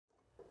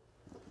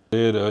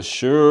With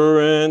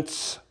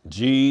assurance,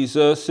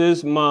 Jesus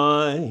is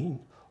mine.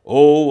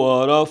 Oh,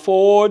 what a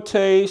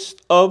foretaste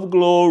of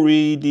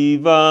glory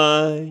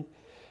divine.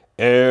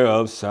 Heir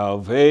of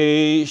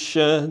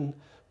salvation,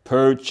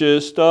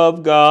 purchased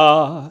of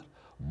God,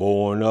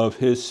 born of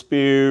his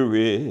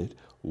Spirit,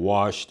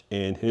 washed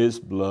in his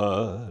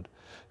blood.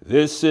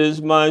 This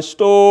is my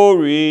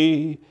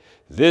story,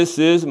 this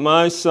is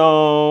my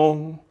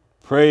song,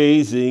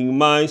 praising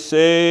my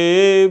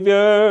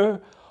Savior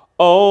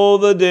all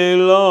the day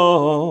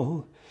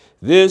long.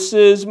 This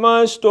is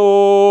my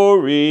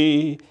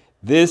story,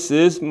 this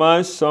is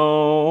my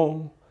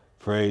song,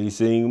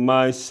 praising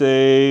my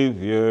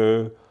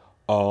Savior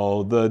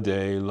all the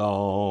day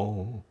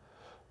long.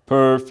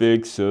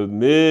 Perfect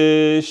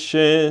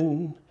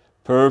submission,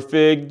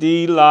 perfect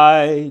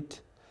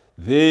delight,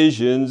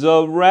 visions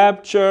of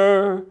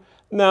rapture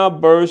now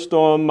burst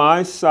on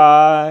my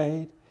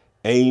side.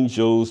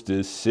 Angels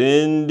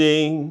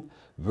descending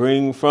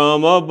bring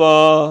from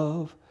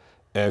above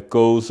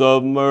echoes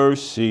of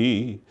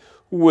mercy,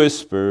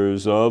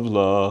 whispers of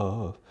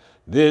love.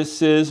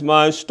 This is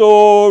my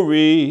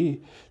story,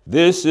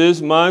 this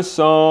is my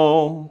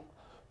song,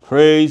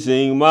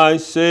 praising my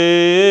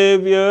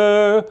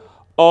Savior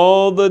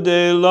all the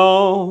day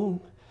long.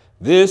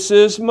 This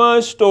is my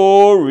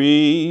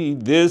story,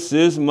 this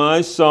is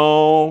my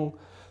song,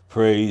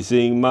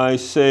 praising my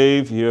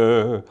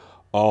Savior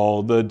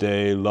all the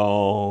day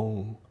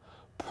long.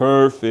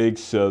 Perfect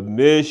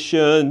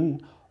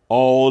submission,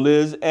 all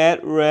is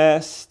at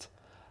rest.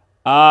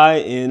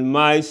 I in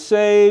my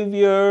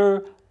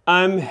Savior,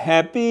 I'm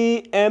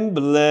happy and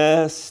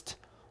blessed,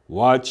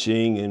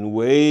 watching and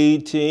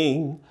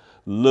waiting,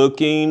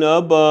 looking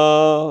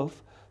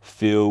above,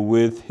 filled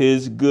with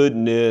his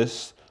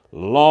goodness,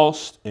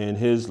 lost in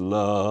his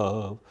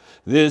love.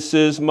 This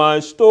is my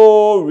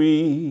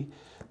story,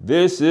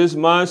 this is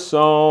my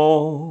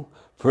song,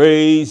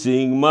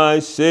 praising my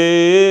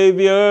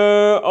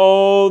Savior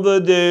all the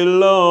day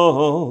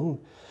long.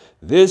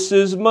 This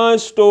is my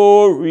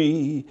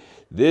story,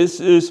 this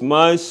is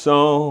my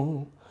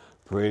song,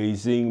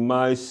 praising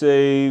my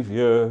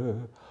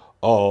Savior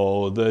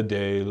all the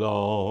day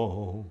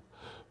long.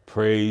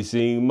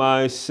 Praising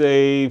my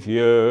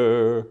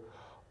Savior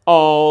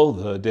all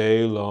the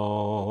day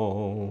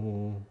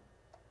long.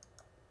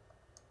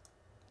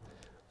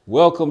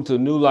 Welcome to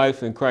New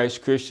Life in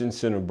Christ Christian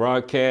Center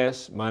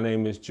broadcast. My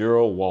name is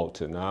Gerald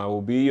Walton. I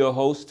will be your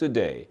host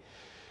today.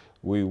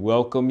 We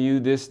welcome you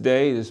this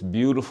day, this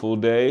beautiful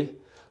day.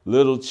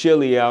 Little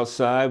chilly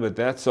outside, but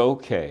that's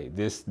okay.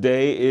 This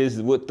day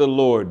is what the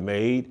Lord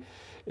made,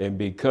 and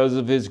because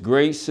of his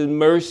grace and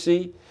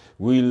mercy,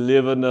 we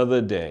live another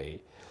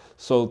day.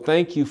 So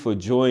thank you for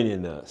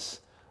joining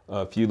us.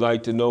 If you'd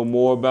like to know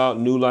more about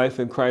New Life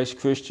in Christ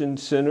Christian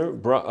Center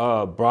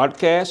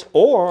broadcast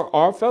or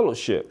our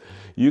fellowship,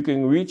 you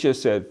can reach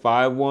us at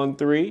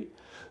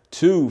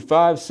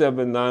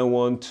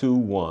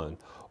 513-257-9121.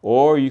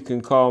 Or you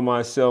can call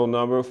my cell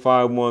number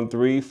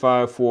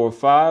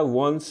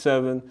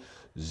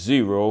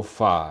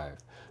 513-545-1705.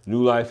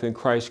 New Life in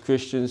Christ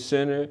Christian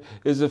Center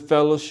is a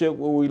fellowship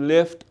where we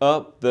lift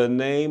up the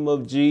name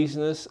of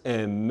Jesus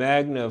and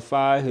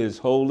magnify his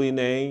holy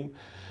name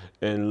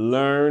and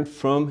learn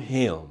from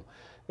him.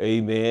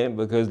 Amen.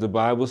 Because the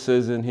Bible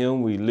says in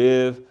him we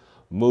live,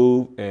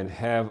 move, and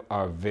have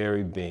our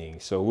very being.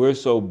 So we're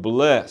so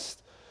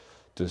blessed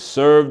to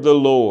serve the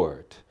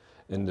Lord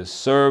and to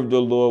serve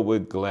the Lord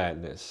with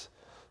gladness.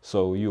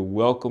 So you're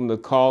welcome to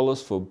call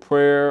us for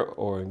prayer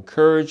or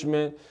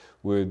encouragement.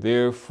 We're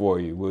there for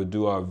you. We'll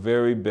do our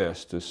very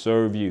best to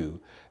serve you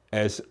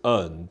as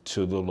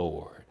unto the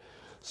Lord.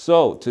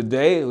 So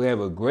today we have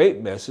a great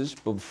message.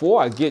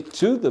 Before I get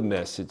to the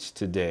message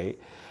today,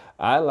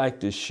 I'd like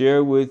to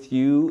share with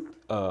you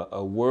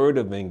a word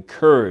of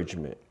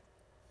encouragement.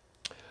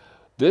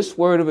 This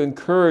word of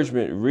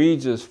encouragement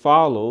reads as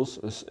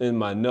follows in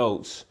my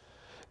notes.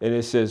 And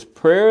it says,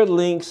 prayer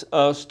links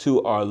us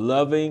to our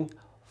loving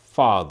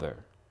Father,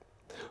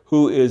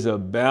 who is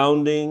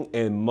abounding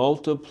and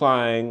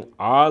multiplying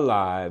our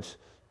lives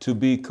to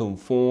be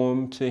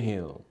conformed to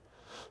him.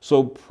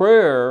 So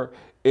prayer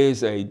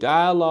is a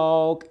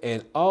dialogue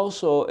and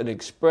also an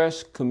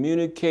express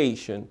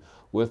communication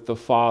with the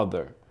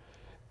Father.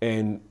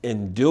 And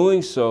in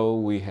doing so,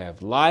 we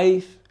have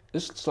life.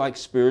 It's like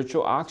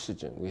spiritual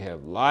oxygen. We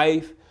have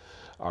life.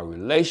 Our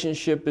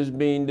relationship is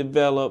being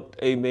developed.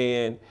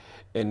 Amen.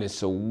 And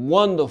it's a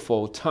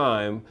wonderful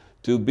time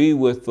to be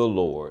with the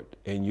Lord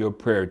in your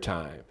prayer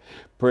time.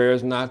 Prayer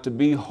is not to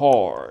be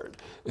hard.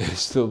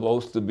 It's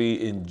supposed to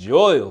be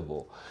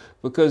enjoyable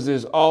because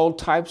there's all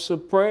types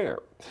of prayer.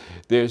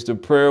 There's the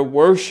prayer of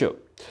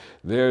worship.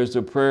 There's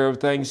the prayer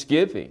of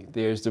thanksgiving.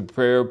 There's the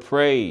prayer of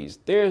praise.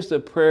 There's the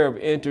prayer of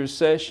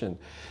intercession.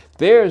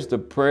 There's the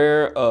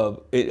prayer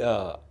of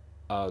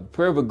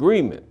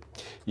agreement.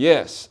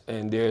 Yes,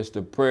 and there's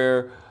the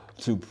prayer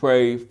to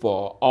pray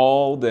for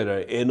all that are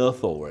in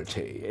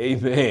authority.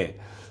 Amen.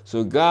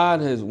 So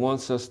God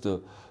wants us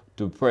to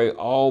pray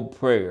all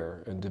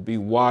prayer and to be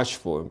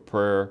watchful in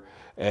prayer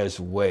as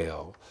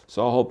well.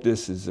 So I hope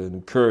this is an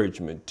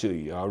encouragement to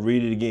you. I'll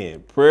read it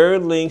again. Prayer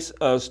links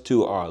us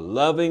to our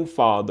loving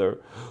Father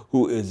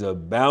who is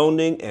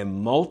abounding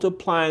and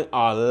multiplying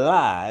our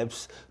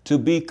lives to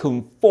be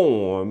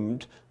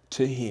conformed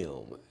to him.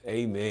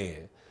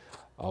 Amen.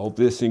 I hope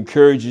this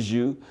encourages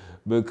you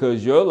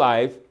because your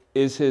life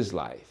is his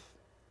life.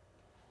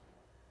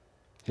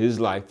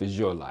 His life is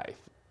your life.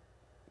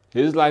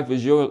 His life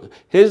is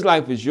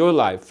your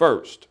life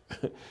first.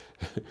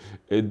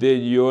 And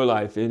then your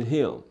life in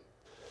him.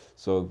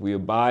 So if we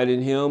abide in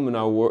him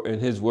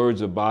and his words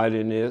abide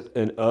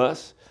in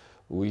us,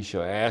 we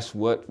shall ask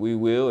what we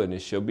will and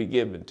it shall be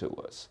given to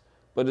us.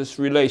 But it's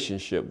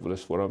relationship,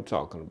 that's what I'm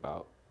talking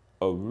about.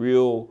 A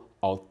real,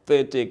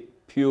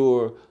 authentic,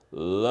 pure,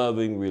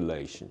 loving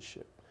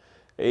relationship.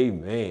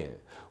 Amen.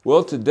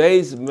 Well,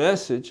 today's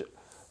message,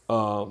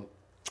 I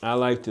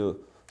like to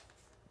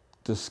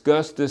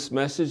discuss this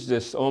message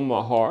that's on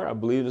my heart. I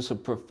believe it's a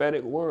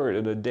prophetic word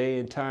in a day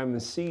and time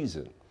and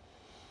season.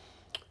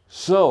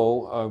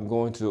 So I'm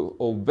going to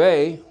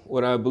obey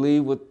what I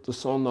believe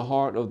what's on the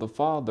heart of the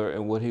Father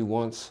and what he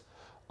wants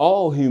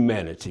all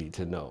humanity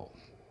to know.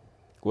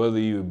 Whether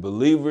you're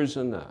believers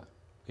or not,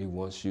 he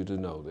wants you to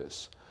know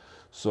this.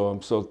 So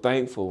I'm so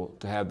thankful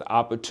to have the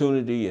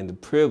opportunity and the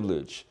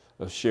privilege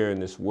of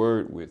sharing this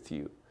word with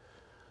you.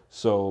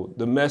 So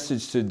the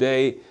message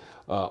today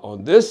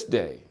on this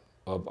day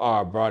of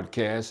our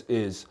broadcast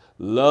is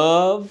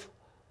love,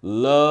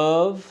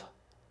 love,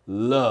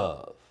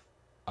 love.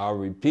 I'll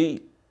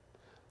repeat.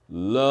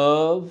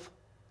 Love,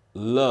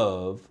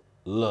 love,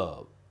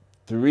 love.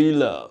 3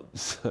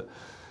 loves.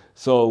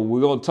 So we're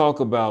going to talk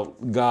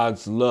about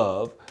God's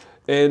love.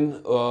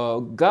 And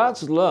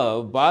God's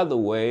love, by the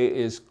way,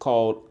 is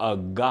called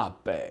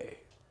agape.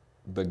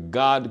 The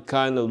God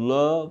kind of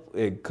love.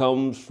 It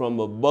comes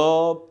from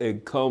above.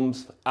 It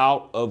comes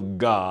out of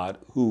God,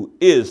 who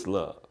is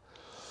love.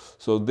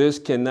 So this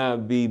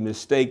cannot be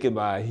mistaken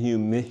by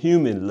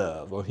human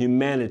love or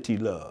humanity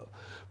love.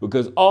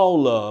 Because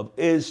all love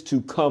is to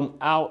come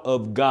out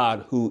of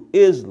God who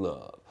is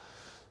love.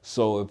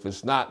 So if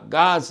it's not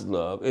God's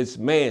love, it's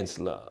man's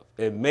love.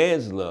 And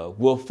man's love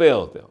will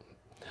fail them.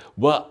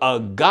 But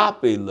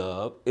agape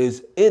love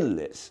is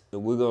endless.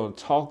 And we're going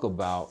to talk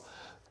about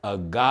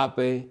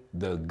agape,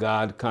 the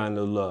God kind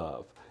of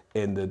love.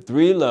 And the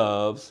 3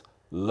 loves,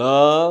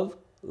 love,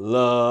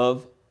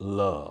 love,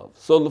 love.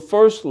 So the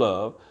first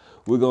love,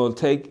 we're going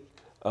to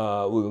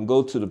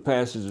go to the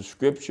passage of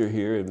scripture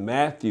here in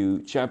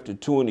Matthew chapter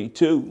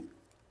 22,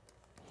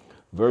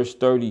 verse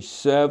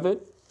 37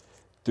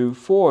 through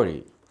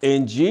 40.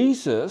 And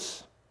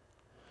Jesus,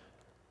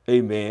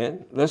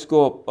 amen, let's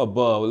go up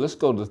above, let's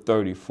go to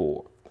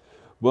 34.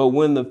 But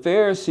when the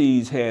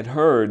Pharisees had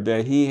heard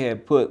that he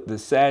had put the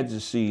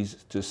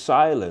Sadducees to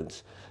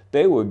silence,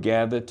 they were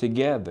gathered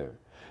together.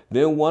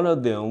 Then one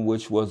of them,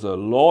 which was a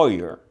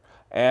lawyer,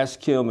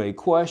 asked him a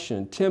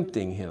question,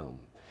 tempting him,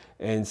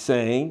 and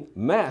saying,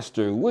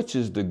 Master, which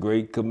is the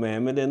great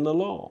commandment in the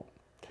law?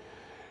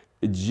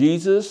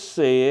 Jesus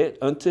said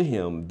unto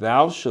him,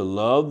 Thou shalt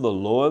love the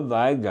Lord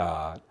thy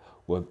God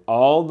with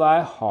all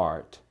thy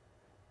heart,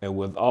 and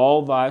with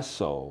all thy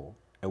soul,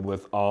 and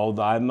with all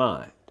thy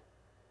mind.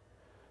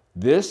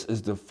 This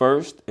is the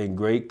first and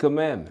great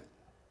commandment.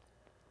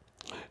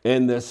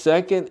 And the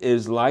second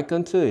is like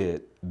unto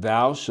it,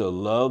 Thou shalt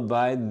love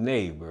thy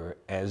neighbor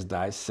as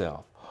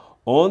thyself.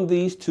 On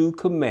these 2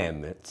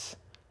 commandments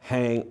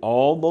hang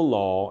all the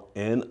law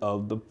and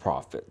of the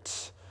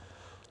prophets.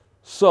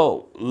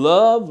 So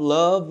love,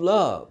 love,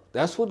 love.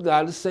 That's what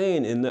God is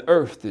saying in the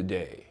earth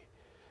today.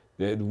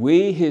 That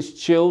we, his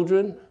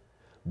children,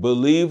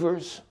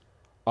 believers,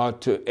 are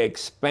to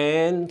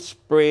expand,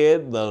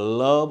 spread the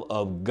love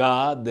of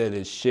God that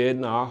is shed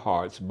in our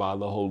hearts by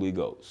the Holy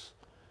Ghost.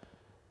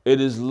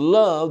 It is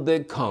love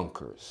that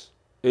conquers.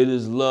 It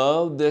is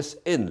love that's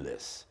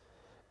endless.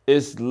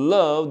 It's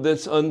love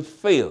that's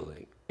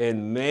unfailing.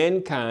 And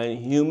mankind,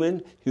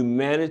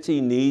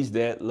 humanity needs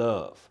that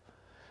love.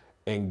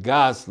 And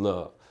God's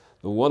love,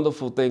 the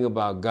wonderful thing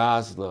about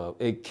God's love,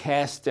 it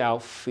casts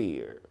out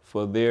fear.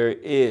 For there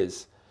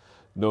is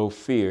no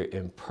fear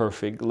in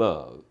perfect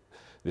love.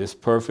 This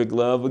perfect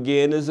love,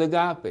 again, is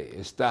agape.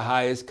 It's the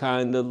highest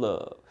kind of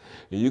love.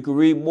 And you can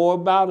read more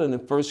about it in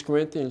 1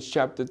 Corinthians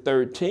chapter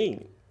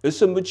 13.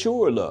 It's a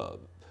mature love.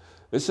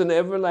 It's an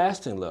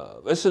everlasting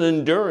love. It's an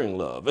enduring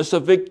love. It's a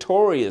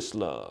victorious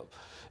love.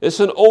 It's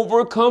an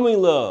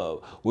overcoming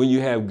love when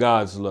you have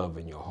God's love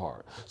in your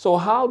heart. So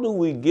how do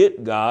we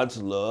get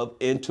God's love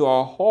into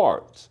our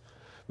hearts?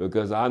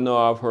 Because I know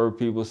I've heard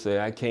people say,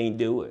 I can't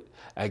do it.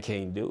 I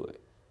can't do it.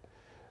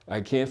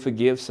 I can't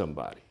forgive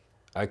somebody.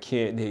 I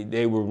can't,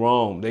 they were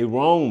wrong. They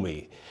wronged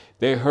me.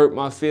 They hurt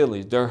my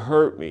feelings. They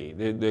hurt me.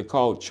 They're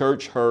called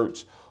church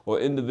hurts or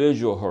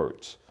individual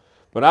hurts.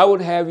 But I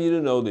would have you to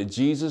know that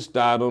Jesus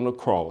died on the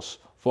cross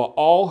for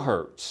all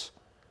hurts,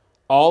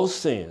 all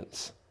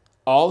sins,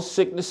 all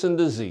sickness and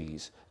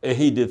disease, and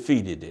he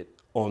defeated it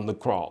on the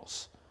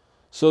cross.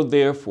 So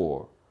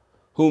therefore,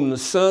 whom the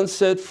Son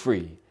set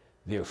free,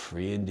 they're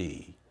free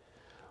indeed.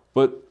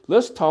 But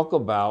let's talk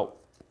about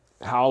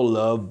how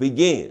love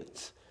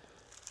begins.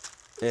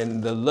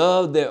 And the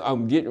love that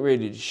I'm getting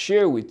ready to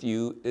share with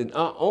you, it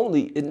not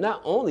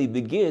only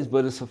begins,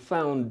 but it's a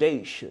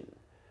foundation.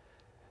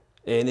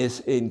 And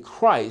it's in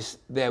Christ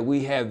that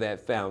we have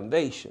that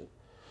foundation.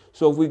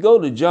 So if we go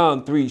to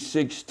John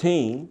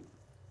 3:16,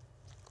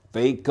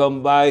 faith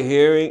comes by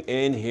hearing,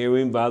 and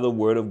hearing by the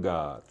word of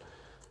God.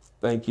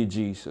 Thank you,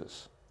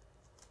 Jesus.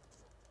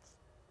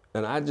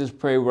 And I just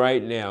pray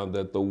right now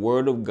that the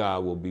word of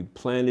God will be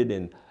planted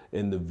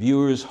in the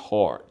viewers'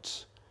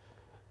 hearts,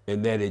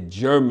 and that it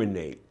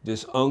germinate.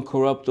 This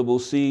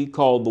uncorruptible seed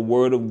called the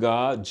word of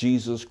God,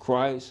 Jesus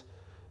Christ,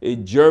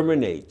 it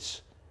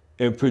germinates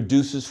and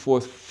produces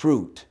forth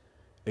fruit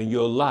in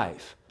your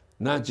life,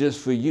 not just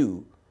for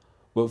you,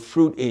 but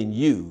fruit in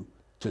you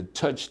to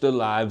touch the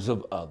lives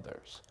of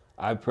others.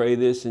 I pray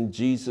this in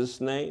Jesus'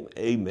 name,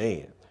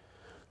 amen.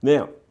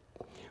 Now,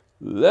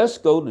 let's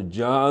go to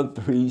John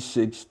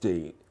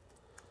 3:16.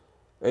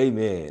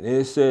 Amen. And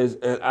it says,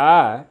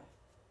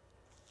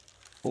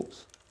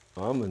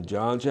 I'm in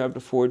John chapter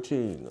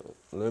 14.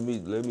 Let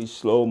me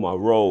slow my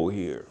roll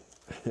here.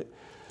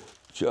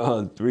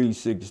 John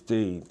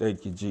 3:16.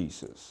 Thank you,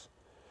 Jesus.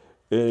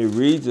 And it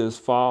reads as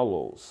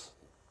follows.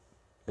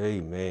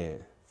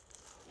 Amen.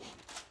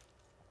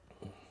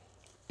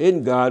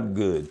 Isn't God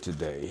good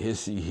today?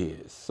 Yes, he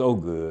is. So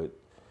good.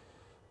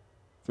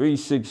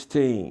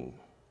 3:16.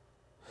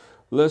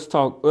 Let's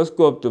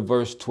go up to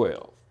verse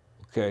 12.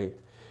 Okay.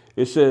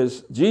 It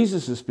says,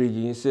 Jesus is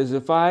speaking. It says,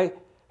 if I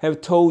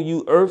have told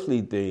you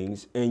earthly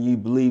things and ye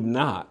believe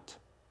not,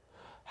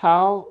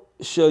 how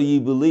shall ye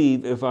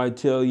believe if I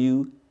tell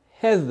you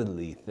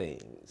heavenly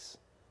things?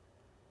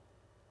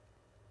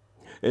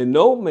 And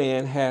no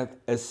man hath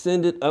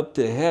ascended up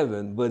to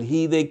heaven, but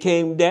he that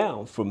came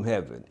down from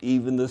heaven,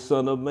 even the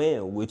Son of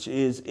Man, which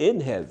is in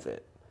heaven.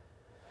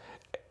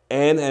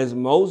 And as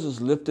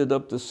Moses lifted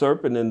up the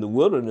serpent in the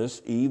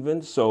wilderness,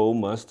 even so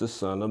must the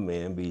Son of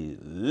Man be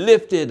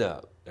lifted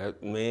up.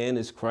 That man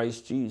is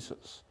Christ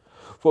Jesus.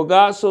 For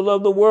God so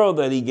loved the world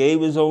that he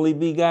gave his only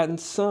begotten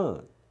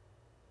Son.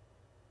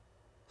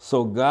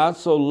 So God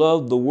so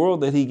loved the world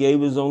that he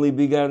gave his only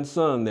begotten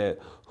Son, that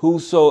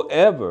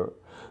whosoever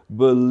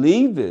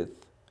believeth,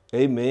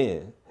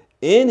 amen,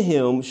 in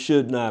him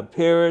should not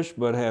perish,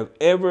 but have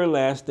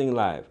everlasting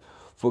life.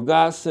 For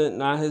God sent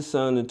not his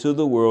Son into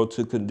the world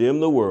to condemn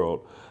the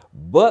world,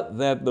 but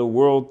that the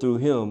world through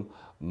him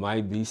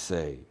might be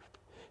saved.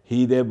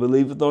 He that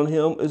believeth on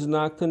him is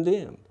not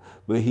condemned,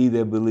 but he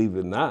that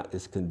believeth not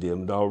is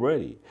condemned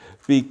already,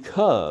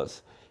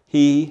 because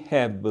he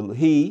had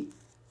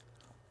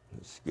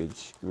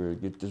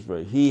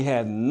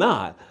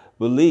not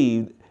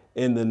believed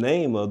in the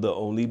name of the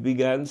only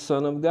begotten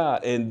Son of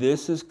God. And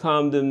this is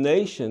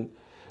condemnation,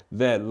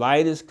 that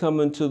light is come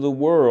into the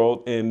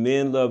world, and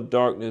men love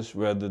darkness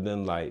rather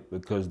than light,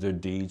 because their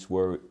deeds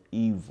were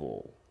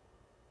evil.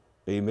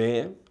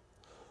 Amen.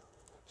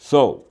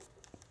 So,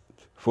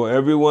 for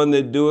everyone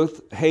that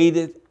doeth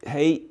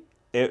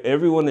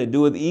everyone that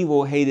doeth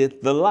evil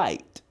hateth the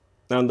light.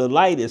 Now the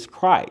light is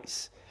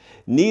Christ.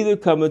 Neither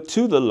cometh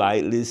to the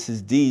light, lest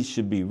his deeds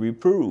should be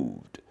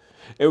reproved.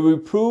 And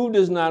reproved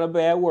is not a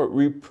bad word.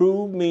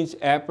 Reproved means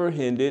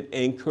apprehended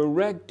and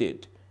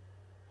corrected.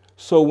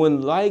 So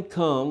when light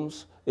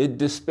comes, it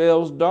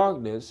dispels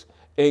darkness,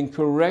 and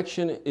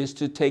correction is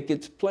to take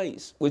its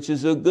place, which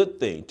is a good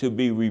thing, to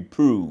be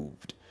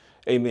reproved.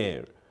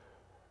 Amen.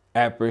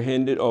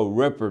 Apprehended or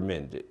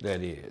reprimanded,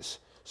 that is,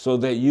 so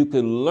that you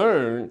can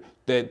learn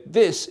that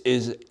this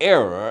is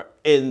error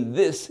and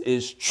this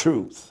is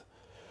truth.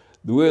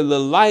 Where the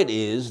light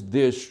is,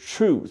 there's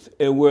truth,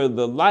 and where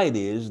the light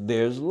is,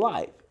 there's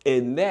life.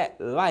 And that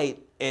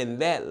light and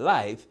that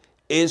life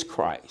is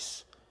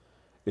Christ.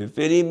 If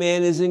any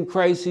man is in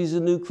Christ, he's a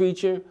new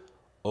creature.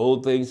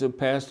 Old things have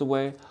passed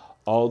away.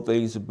 All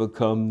things have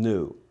become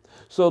new.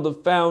 So the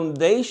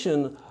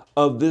foundation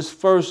of this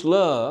first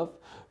love,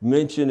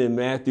 mentioned in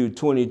Matthew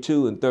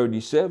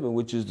 22:37,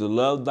 which is to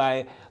love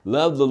the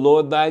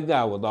Lord thy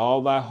God with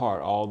all thy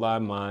heart, all thy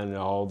mind, and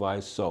all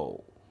thy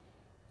soul.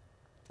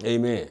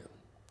 Amen.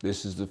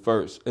 This is the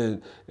first.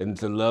 And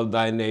to love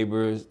thy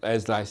neighbor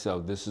as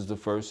thyself. This is the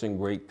first and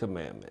great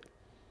commandment.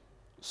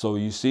 So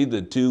you see,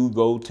 the two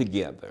go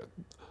together.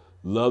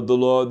 Love the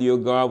Lord your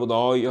God with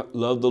all your,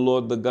 love the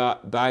Lord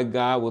thy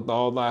God with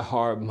all thy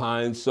heart,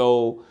 mind,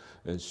 soul,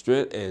 and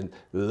strength, and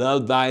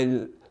love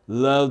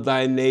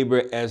thy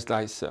neighbor as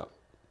thyself.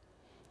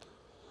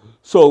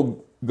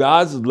 So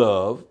God's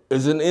love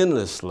is an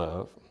endless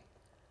love,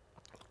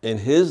 and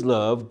his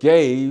love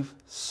gave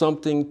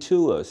something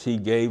to us. He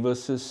gave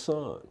us his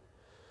Son.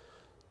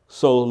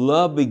 So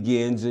love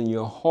begins in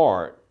your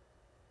heart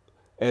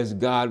as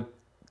God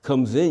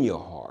comes in your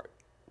heart.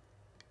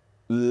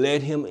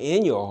 Let him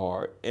in your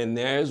heart, and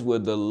there's where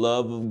the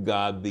love of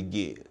God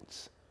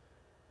begins.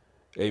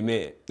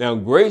 Amen. Now,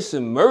 grace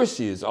and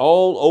mercy is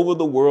all over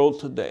the world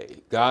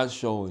today. God's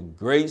showing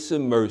grace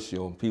and mercy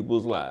on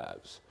people's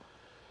lives.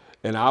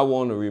 And I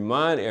want to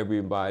remind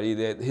everybody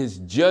that his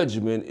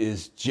judgment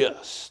is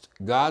just.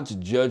 God's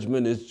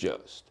judgment is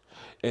just.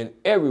 And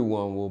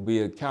everyone will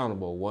be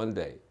accountable one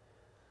day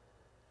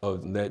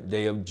of that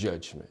day of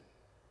judgment.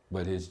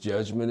 But his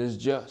judgment is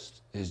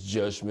just. His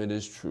judgment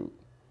is true.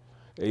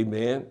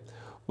 Amen.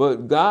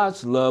 But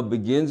God's love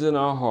begins in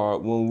our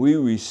heart when we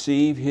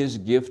receive his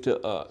gift to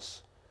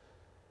us.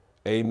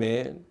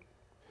 Amen.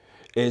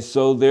 And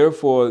so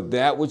therefore,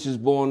 that which is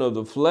born of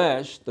the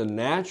flesh, the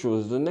natural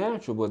is the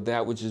natural, but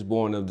that which is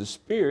born of the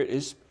spirit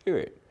is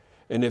spirit.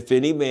 And if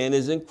any man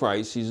is in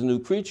Christ, he's a new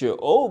creature.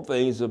 Old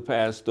things have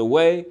passed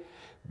away.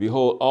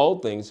 Behold, all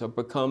things have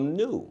become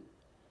new.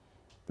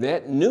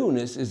 That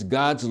newness is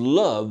God's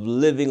love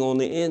living on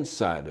the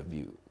inside of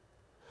you.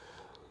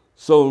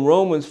 So in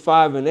Romans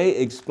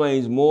 5:8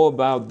 explains more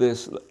about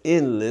this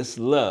endless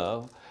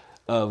love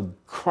of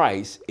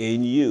Christ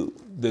in you,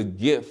 the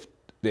gift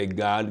that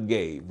God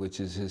gave, which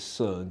is his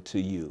son to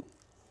you.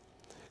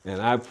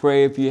 And I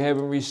pray if you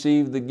haven't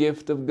received the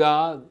gift of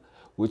God,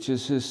 which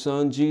is his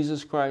son,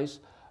 Jesus Christ,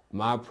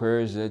 my prayer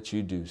is that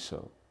you do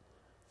so.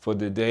 For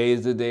the day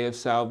is the day of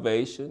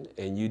salvation,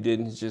 and you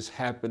didn't just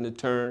happen to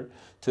turn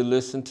to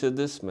listen to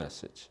this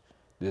message.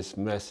 This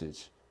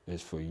message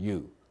is for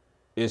you.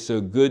 It's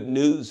a good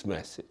news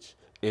message.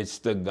 It's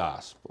the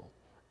gospel.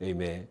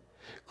 Amen.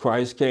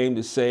 Christ came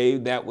to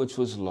save that which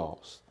was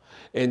lost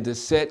and to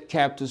set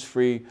captives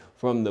free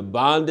from the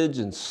bondage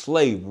and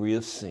slavery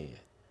of sin.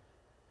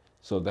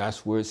 So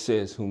that's where it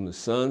says, whom the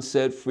Son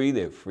set free,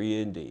 they're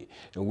free indeed.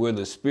 And where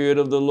the Spirit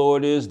of the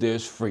Lord is,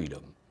 there's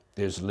freedom,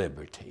 there's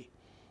liberty.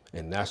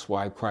 And that's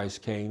why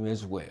Christ came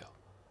as well,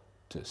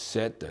 to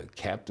set the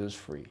captives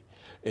free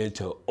and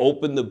to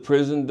open the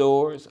prison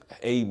doors.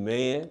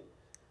 Amen.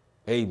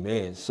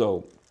 Amen.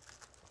 So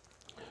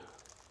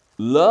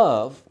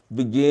love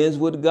begins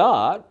with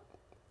God,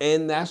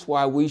 and that's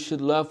why we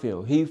should love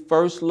him. He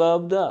first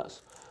loved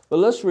us. But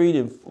let's read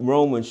in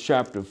Romans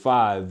chapter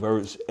 5,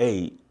 verse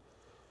 8,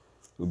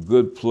 a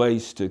good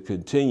place to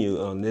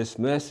continue on this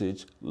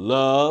message.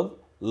 Love,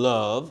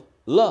 love,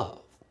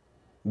 love.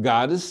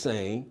 God is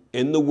saying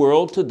in the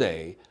world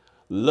today,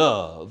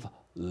 love,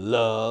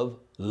 love,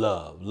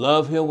 love.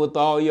 Love him with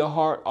all your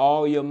heart,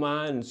 all your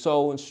mind and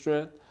soul and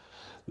strength.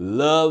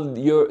 Love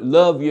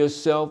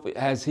yourself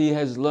as he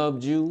has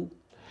loved you,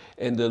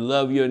 and to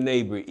love your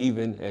neighbor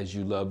even as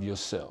you love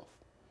yourself.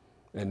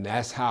 And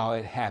that's how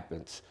it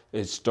happens.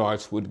 It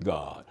starts with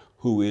God,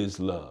 who is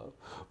love.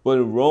 But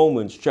in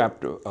Romans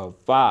chapter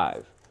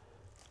 5,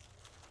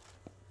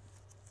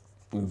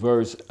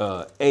 verse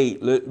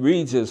 8, it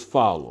reads as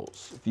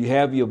follows. If you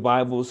have your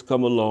Bibles,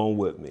 come along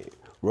with me.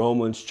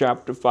 Romans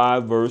chapter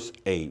 5, verse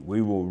 8,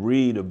 we will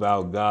read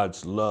about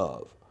God's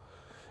love.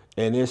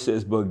 And it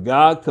says, but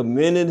God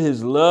commended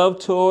his love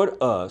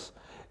toward us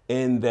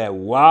in that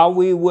while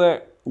we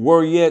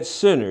were yet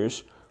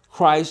sinners,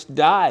 Christ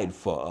died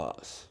for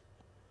us.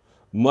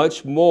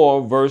 Much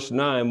more, verse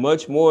 9,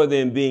 much more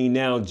than being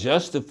now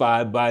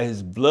justified by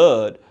his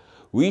blood,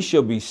 we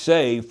shall be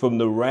saved from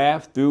the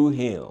wrath through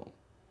him.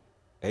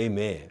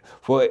 Amen.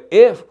 For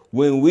if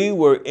when we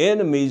were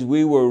enemies,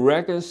 we were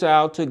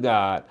reconciled to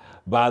God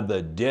by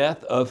the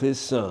death of his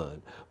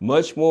son,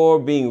 much more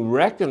being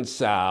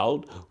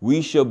reconciled,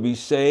 we shall be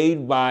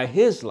saved by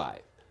his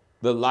life,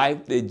 the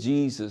life that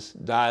Jesus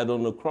died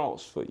on the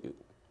cross for you.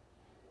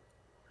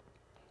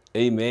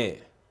 Amen.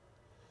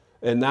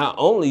 And not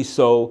only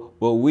so,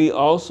 but we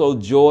also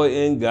joy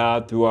in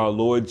God through our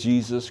Lord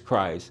Jesus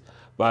Christ,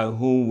 by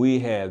whom we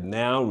have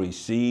now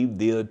received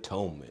the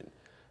atonement.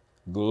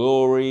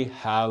 Glory,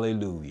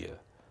 hallelujah.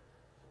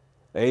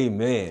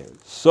 Amen.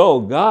 So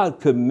God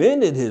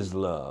commended his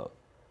love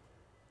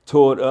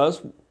toward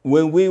us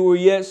when we were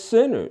yet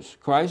sinners.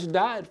 Christ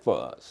died for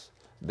us.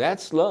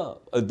 That's love,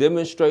 a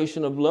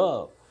demonstration of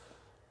love.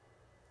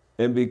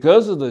 And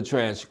because of the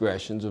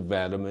transgressions of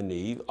Adam and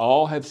Eve,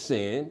 all have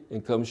sinned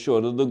and come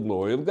short of the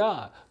glory of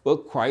God.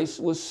 But Christ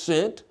was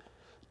sent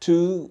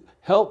to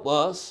help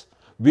us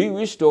be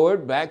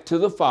restored back to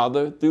the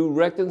Father through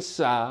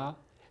reconciling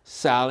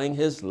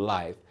his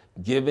life,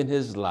 giving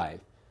his life,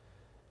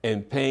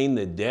 and paying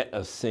the debt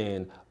of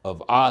sin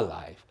of our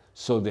life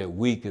so that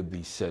we could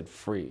be set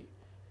free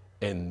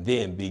and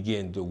then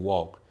begin to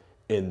walk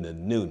in the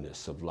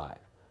newness of life.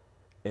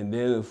 And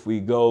then if we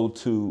go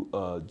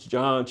to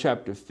John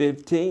chapter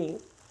 15,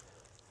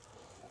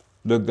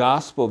 the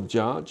Gospel of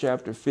John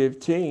chapter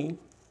 15,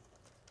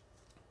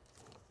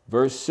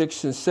 verse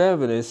 6 and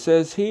 7, it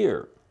says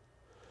here,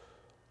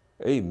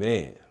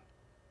 amen.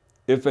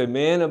 If a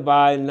man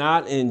abide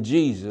not in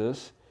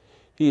Jesus,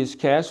 he is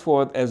cast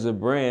forth as a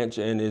branch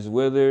and is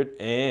withered,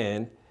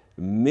 and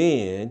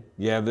men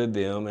gather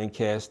them and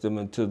cast them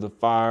into the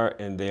fire,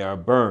 and they are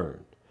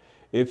burned.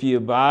 If you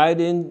abide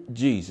in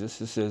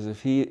Jesus, it says,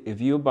 if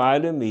you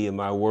abide in me and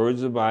my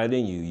words abide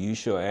in you, you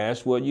shall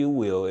ask what you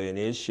will, and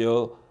it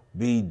shall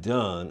be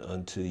done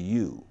unto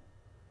you.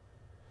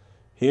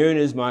 Herein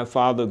is my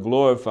Father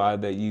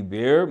glorified, that you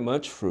bear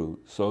much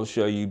fruit, so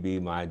shall you be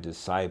my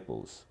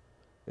disciples.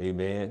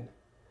 Amen.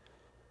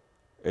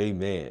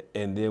 Amen.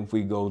 And then if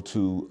we go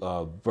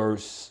to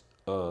verse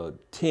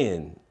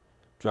 10,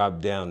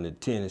 drop down to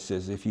 10. It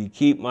says, if you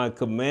keep my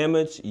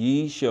commandments,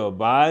 ye shall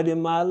abide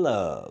in my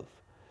love,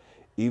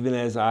 even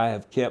as I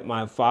have kept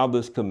my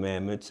Father's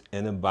commandments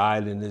and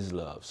abide in his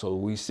love. So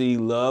we see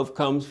love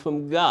comes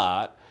from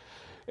God,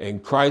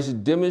 and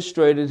Christ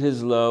demonstrated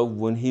his love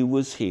when he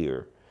was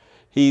here.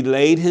 He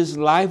laid his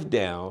life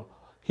down.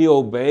 He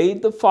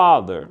obeyed the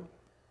Father,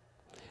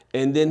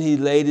 and then he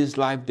laid his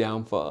life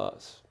down for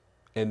us.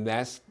 And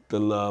that's the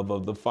love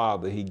of the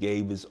Father. He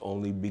gave his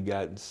only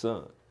begotten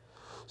Son.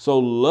 So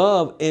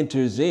love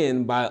enters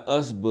in by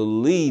us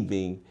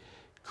believing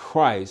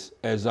Christ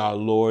as our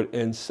Lord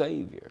and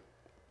Savior.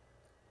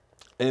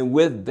 And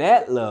with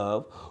that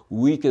love,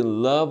 we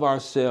can love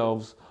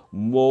ourselves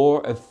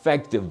more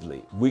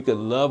effectively. We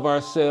can love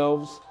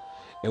ourselves,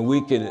 and we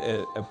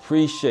can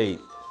appreciate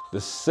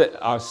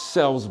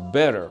ourselves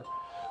better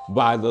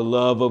by the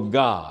love of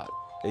God.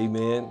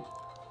 Amen.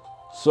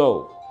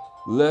 So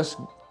let's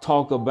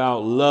talk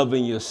about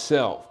loving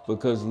yourself,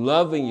 because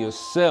loving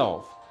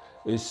yourself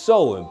is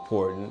so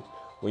important.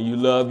 When you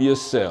love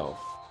yourself,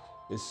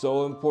 it's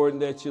so important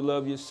that you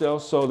love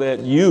yourself so that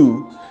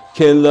you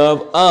can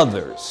love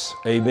others.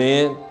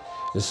 Amen.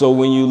 And so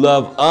when you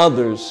love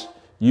others,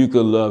 you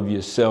can love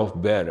yourself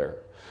better,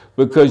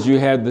 because you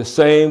have the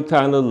same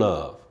kind of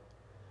love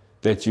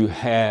that you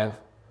have,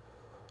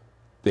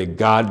 that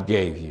God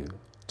gave you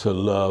to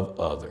love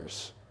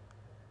others.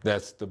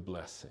 That's the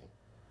blessing.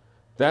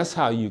 That's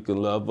how you can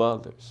love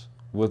others,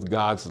 with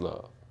God's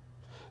love.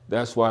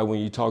 That's why when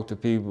you talk to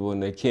people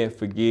and they can't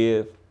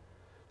forgive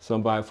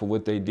somebody for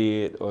what they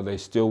did, or they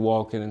still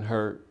walking in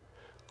hurt,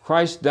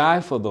 Christ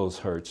died for those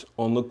hurts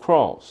on the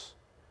cross.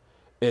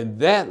 And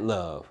that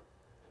love,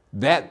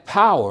 that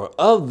power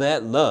of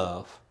that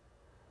love,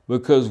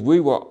 because we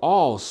were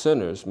all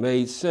sinners,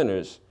 made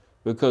sinners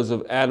because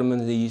of Adam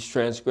and Eve's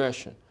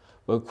transgression.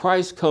 But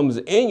Christ comes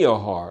in your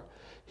heart.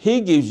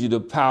 He gives you the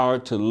power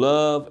to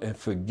love and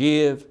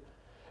forgive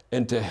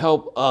and to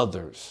help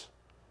others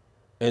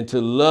and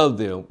to love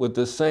them with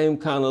the same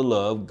kind of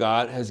love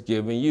God has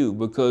given you,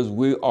 because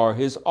we are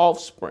his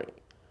offspring.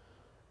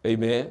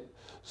 Amen.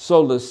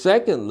 So the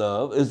second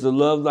love is to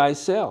love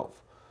thyself.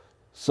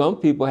 Some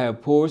people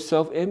have poor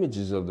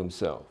self-images of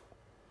themselves.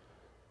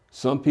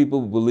 Some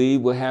people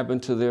believe what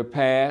happened to their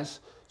past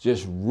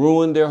just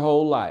ruined their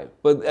whole life.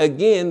 But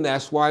again,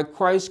 that's why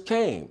Christ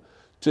came,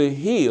 to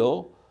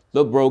heal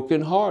the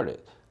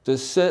brokenhearted, to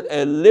set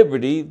at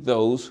liberty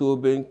those who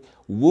have been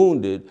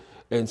wounded,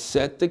 and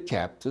set the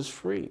captives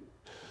free.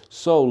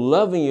 So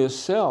loving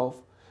yourself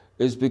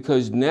is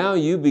because now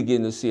you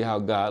begin to see how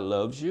God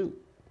loves you.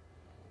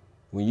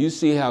 When you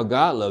see how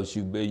God loves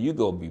you, you're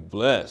going to be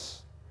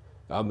blessed.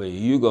 I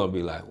mean, you're going to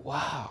be like,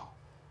 wow,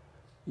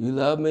 you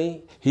love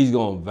me? He's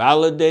going to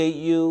validate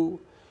you.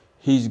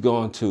 He's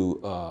going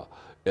to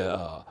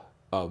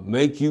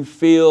make you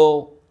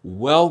feel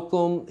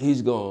welcome.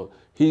 He's going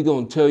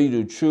to tell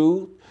you the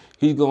truth.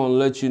 He's going to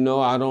let you know,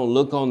 I don't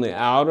look on the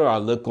outer, I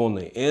look on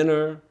the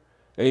inner.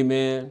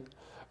 Amen.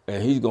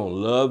 And he's going to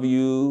love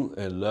you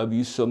and love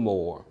you some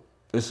more.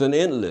 It's an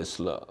endless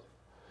love.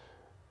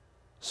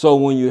 So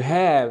when you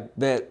have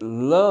that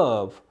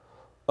love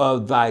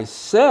of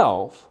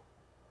thyself,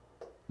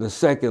 the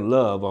second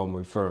love I'm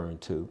referring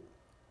to,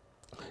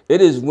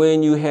 it is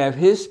when you have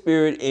his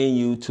spirit in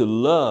you to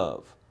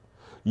love.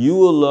 You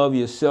will love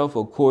yourself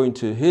according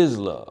to his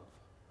love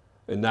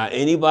and not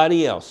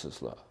anybody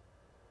else's love.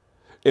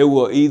 It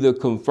will either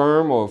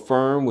confirm or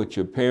affirm what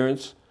your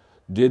parents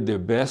did their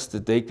best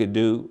that they could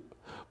do,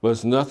 but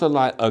it's nothing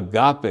like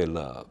agape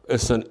love.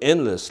 It's an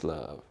endless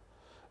love.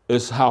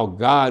 It's how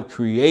God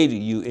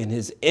created you in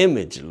his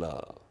image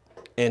love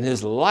and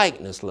his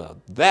likeness love.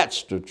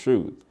 That's the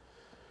truth.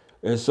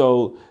 And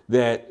so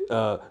that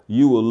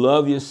you will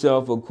love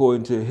yourself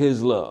according to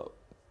his love.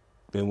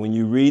 And when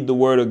you read the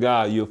word of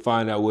God, you'll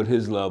find out what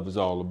his love is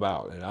all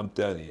about. And I'm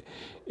telling you,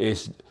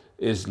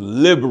 it's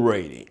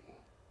liberating.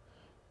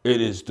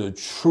 It is the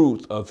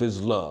truth of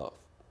his love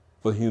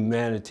for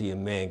humanity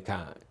and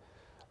mankind.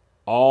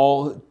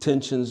 All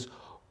intentions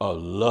are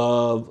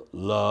love,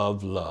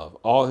 love, love.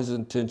 All his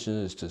intention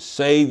is to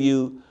save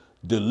you,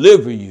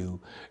 deliver you,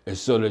 and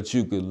so that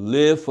you could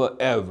live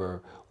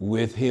forever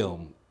with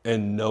him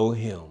and know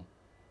him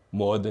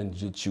more than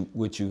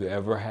what you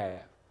ever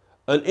have.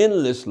 An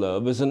endless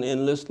love is an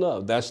endless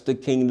love. That's the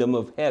kingdom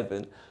of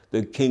heaven,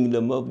 the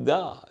kingdom of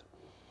God.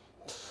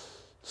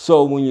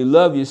 So when you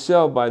love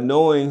yourself by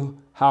knowing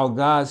how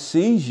God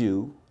sees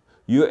you,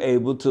 you're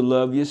able to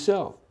love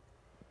yourself.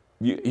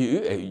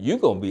 You're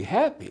going to be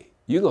happy.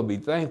 You're going to be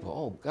thankful.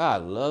 Oh,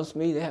 God loves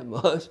me that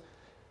much.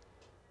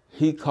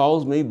 He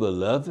calls me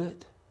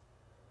beloved.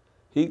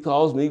 He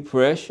calls me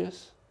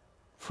precious,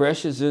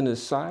 precious in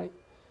his sight.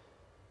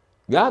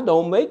 God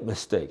don't make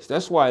mistakes.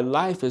 That's why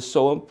life is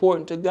so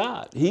important to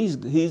God. He's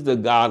the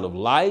God of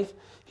life.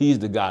 He's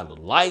the God of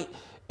light.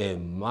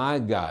 And my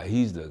God,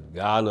 he's the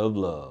God of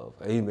love.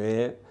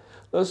 Amen.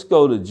 Let's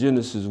go to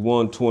Genesis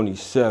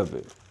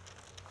 1:27.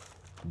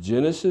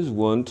 Genesis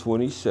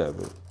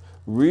 1:27.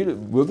 We're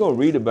going to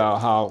read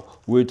about how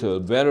we're to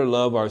better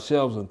love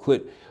ourselves and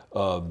quit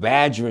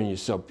badgering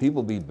yourself.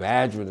 People be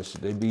badgering us.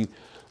 They be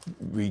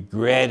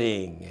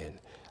regretting, and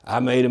I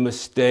made a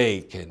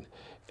mistake,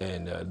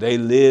 and they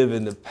live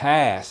in the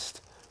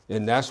past.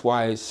 And that's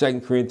why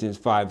 2 Corinthians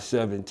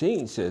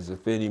 5:17 says,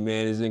 if any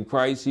man is in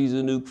Christ, he's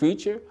a new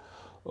creature.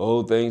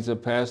 Old things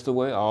have passed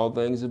away, all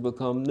things have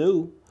become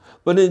new.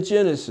 But in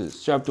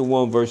Genesis chapter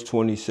 1, verse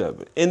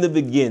 27, in the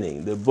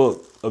beginning, the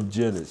book of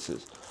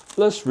Genesis,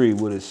 let's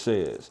read what it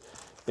says.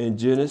 In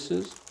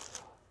Genesis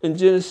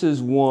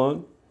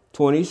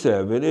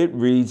 1:27, it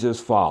reads as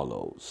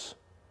follows.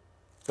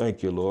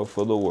 Thank you, Lord,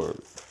 for the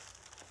word.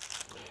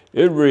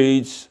 It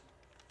reads,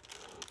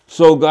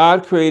 so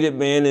God created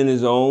man in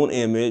his own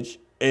image,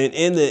 and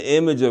in the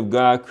image of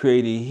God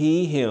created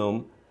he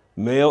him,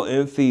 male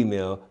and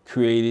female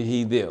created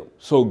he them.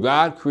 So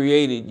God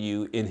created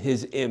you in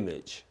his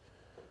image.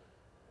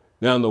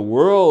 Now the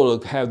world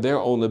will have their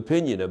own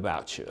opinion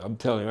about you. I'm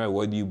telling you, right,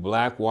 whether you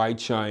black, white,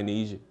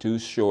 Chinese, you're too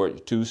short, you're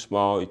too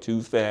small, you're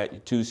too fat,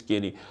 you're too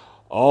skinny,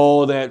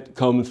 all that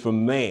comes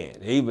from man.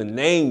 They even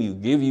name you,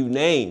 give you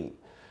name.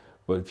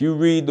 But if you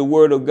read the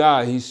word of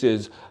God, he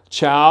says,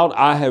 child,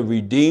 I have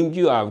redeemed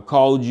you. I've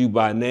called you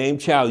by name.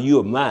 Child, you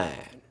are mine.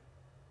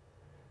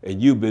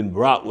 And you've been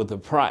brought with a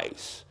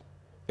price.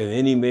 And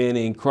any man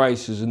in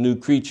Christ is a new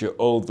creature.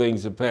 Old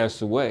things have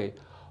passed away.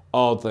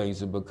 All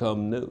things have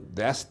become new.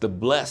 That's the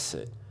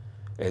blessing.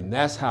 And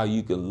that's how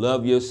you can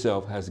love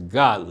yourself as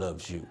God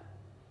loves you.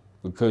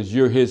 Because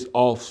you're his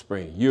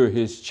offspring. You're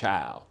his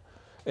child.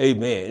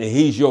 Amen. And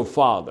he's your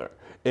father.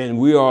 And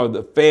we are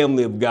the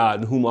family of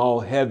God in whom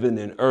all heaven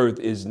and earth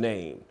is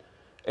named.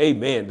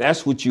 Amen.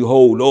 That's what you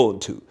hold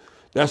on to.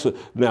 That's what,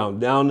 now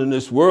down in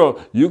this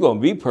world, you're going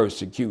to be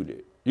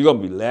persecuted. You're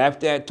going to be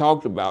laughed at,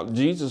 talked about.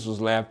 Jesus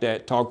was laughed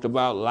at, talked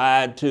about,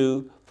 lied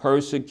to,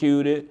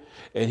 persecuted.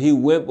 And he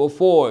went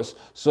before us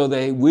so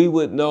that we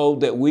would know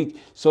that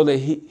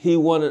he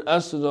wanted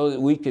us to know that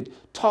we could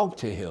talk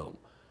to him.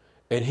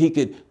 And he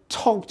could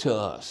talk to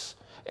us.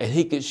 And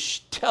he could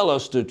tell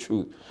us the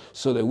truth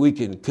so that we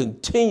can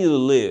continue to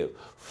live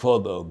for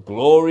the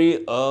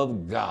glory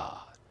of God.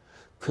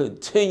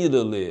 Continue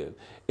to live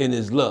in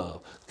his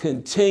love.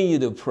 Continue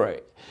to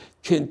pray.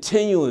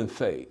 Continue in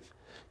faith.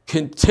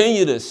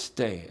 Continue to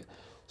stand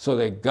so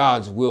that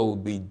God's will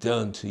be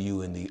done to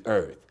you in the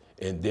earth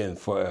and then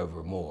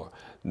forevermore.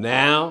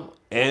 Now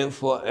and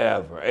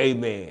forever.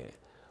 Amen.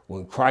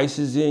 When Christ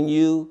is in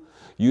you,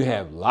 you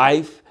have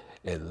life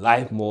and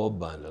life more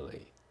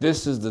abundantly.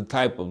 This is the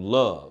type of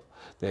love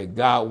that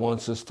God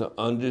wants us to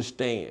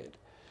understand,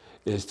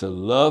 is to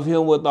love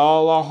him with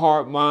all our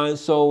heart, mind,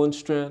 soul, and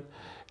strength,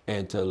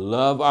 and to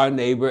love our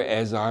neighbor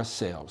as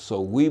ourselves.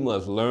 So we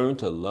must learn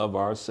to love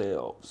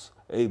ourselves.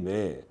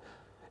 Amen.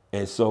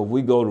 And so if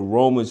we go to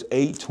Romans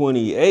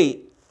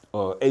 8:28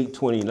 or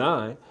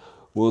 8:29,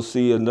 we'll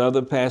see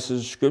another passage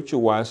of scripture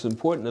why it's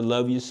important to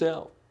love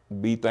yourself.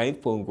 Be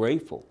thankful and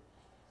grateful.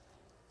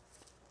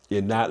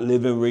 And not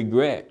live in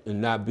regret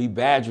and not be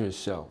badger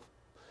yourself,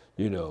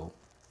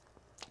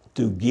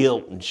 through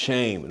guilt and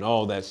shame and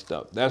all that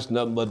stuff. That's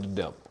nothing but the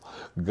devil.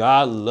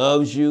 God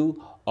loves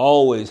you,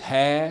 always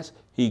has.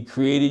 He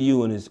created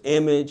you in his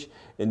image.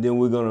 And then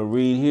we're going to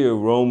read here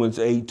Romans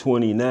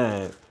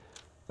 8:29.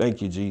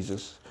 Thank you,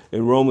 Jesus.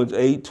 In Romans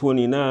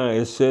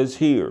 8:29, it says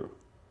here,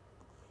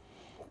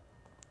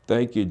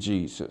 thank you,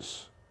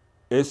 Jesus.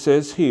 It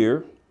says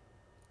here,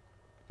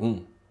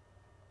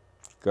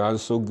 God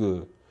is so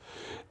good.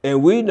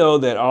 And we know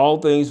that all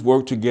things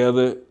work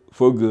together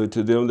for good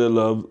to them that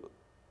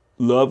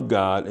love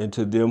God and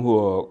to them who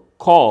are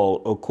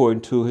called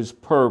according to his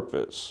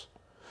purpose.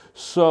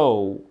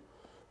 So,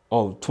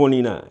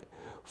 29,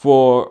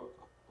 for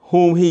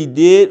whom he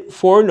did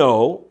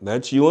foreknow,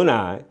 that's you and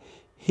I,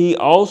 he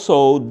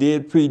also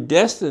did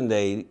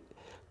predestinate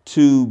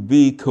to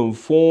be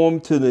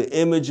conformed to the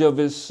image of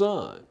his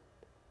son,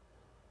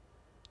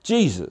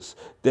 Jesus,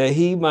 that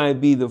he might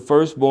be the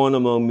firstborn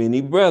among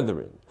many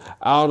brethren.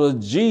 Out of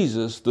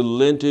Jesus, the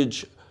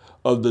lineage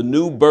of the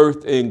new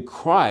birth in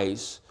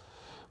Christ,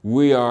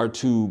 we are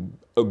to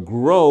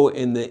grow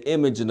in the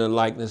image and the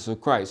likeness of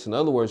Christ. In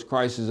other words,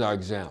 Christ is our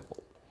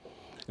example.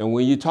 And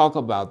when you talk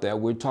about that,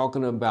 we're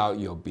talking about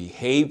your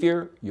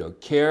behavior, your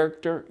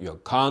character, your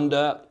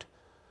conduct.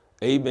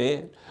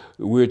 Amen.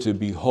 We're to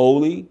be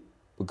holy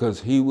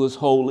because he was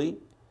holy.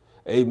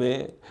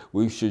 Amen.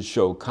 We should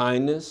show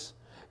kindness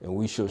and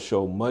we shall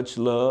show much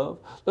love.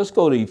 Let's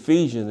go to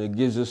Ephesians. It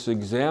gives us an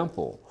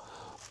example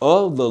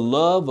of the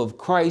love of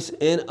Christ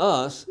in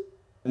us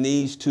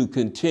needs to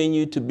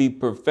continue to be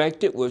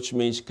perfected, which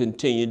means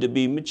continue to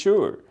be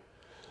mature.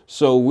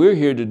 So we're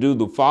here to do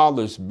the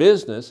Father's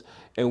business,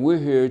 and we're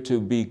here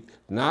to be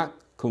not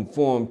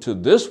conformed to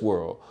this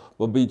world,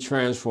 but be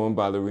transformed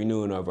by the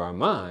renewing of our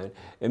mind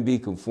and be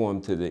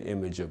conformed to the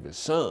image of his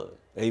son.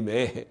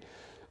 Amen.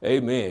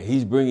 Amen.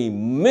 He's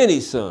bringing many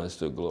sons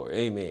to glory.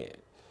 Amen.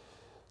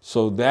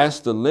 So that's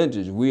the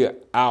lineage. We are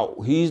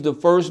out. He's the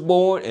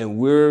firstborn, and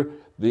we're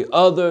the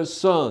other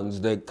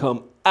sons that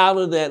come out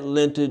of that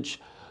lineage,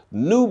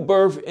 new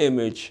birth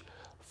image,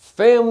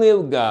 family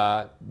of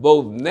God,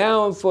 both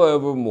now and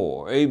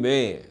forevermore.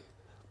 Amen.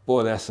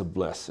 Boy, that's a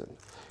blessing.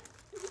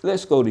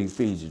 Let's go to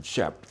Ephesians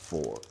chapter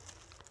 4.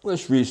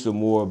 Let's read some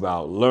more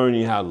about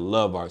learning how to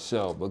love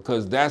ourselves,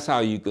 because that's how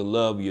you can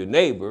love your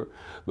neighbor,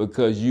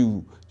 because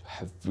you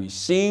have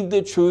received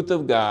the truth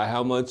of God,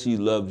 how much he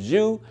loves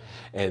you,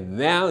 and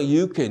now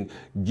you can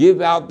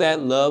give out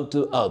that love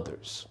to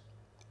others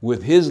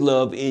with his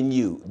love in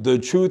you, the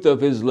truth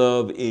of his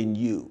love in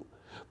you.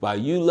 By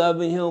you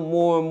loving him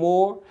more and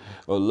more,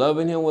 or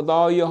loving him with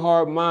all your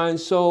heart, mind,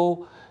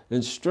 soul,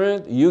 and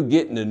strength, you're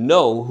getting to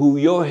know who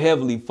your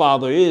heavenly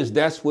Father is.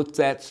 That's what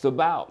that's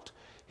about.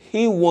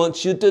 He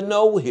wants you to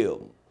know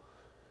him.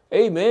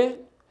 Amen.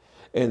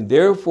 And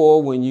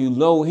therefore, when you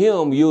know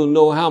him, you'll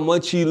know how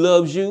much he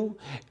loves you.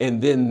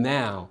 And then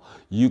now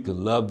you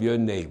can love your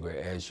neighbor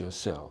as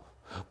yourself.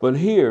 But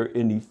here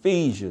in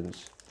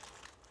Ephesians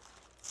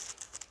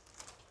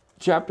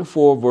chapter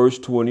 4, verse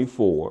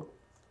 24,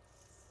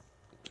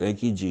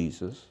 thank you,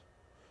 Jesus.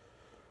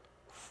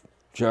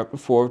 Chapter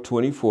 4,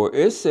 24,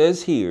 it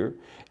says here,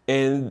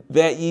 and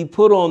that ye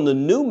put on the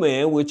new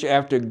man, which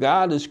after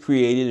God is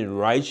created in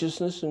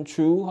righteousness and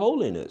true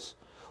holiness.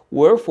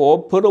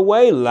 Wherefore put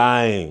away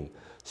lying.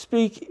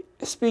 Speak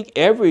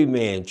every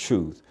man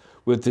truth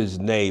with his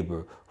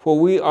neighbor, for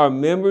we are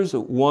members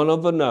of one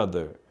of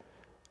another.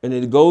 And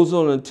it goes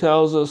on and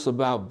tells us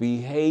about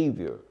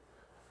behavior,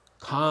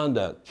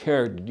 conduct,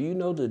 character. Do you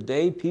know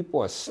today people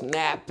are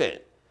snapping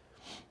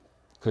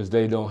because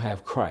they don't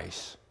have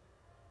Christ?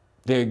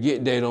 They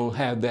don't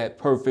have that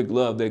perfect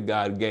love that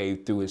God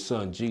gave through his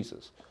son,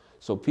 Jesus.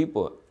 So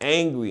people are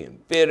angry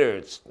and bitter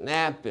and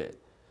snapping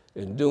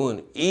and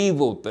doing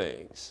evil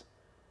things.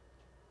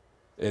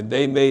 And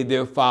they made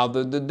their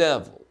father the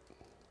devil.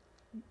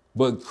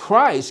 But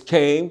Christ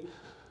came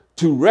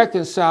to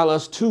reconcile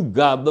us to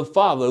God the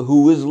Father,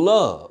 who is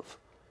love.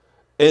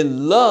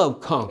 And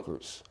love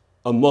conquers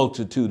a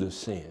multitude of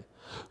sin.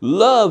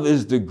 Love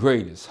is the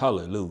greatest.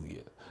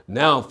 Hallelujah.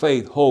 Now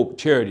faith, hope,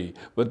 charity,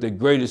 but the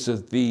greatest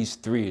of these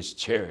three is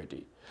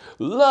charity.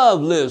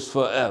 Love lives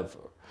forever.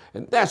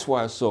 And that's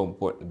why it's so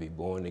important to be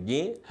born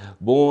again.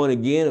 Born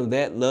again of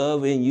that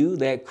love in you,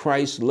 that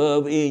Christ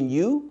love in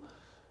you.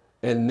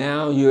 And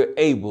now you're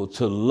able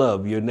to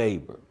love your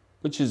neighbor,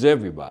 which is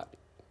everybody.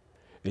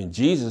 And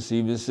Jesus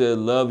even said,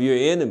 love your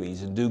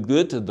enemies and do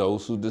good to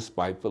those who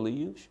despitefully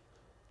use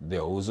you.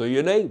 Those are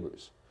your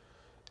neighbors.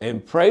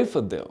 And pray for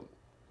them.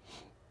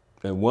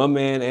 And one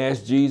man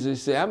asked Jesus,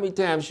 he said, how many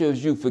times should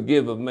you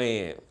forgive a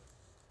man?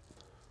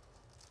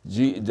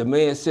 The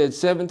man said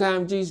 7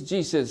 times, Jesus?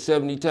 Jesus said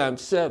 70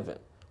 times 7.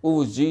 What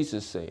was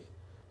Jesus saying?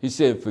 He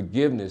said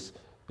forgiveness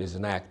is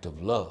an act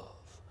of love.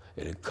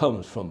 And it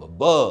comes from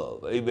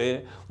above,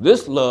 amen?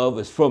 This love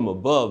is from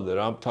above that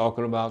I'm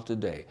talking about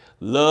today.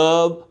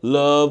 Love,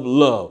 love,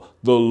 love.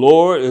 The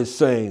Lord is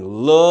saying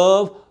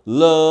love,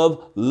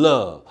 love,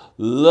 love.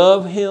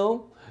 Love him,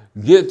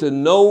 get to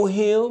know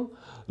him,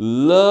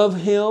 love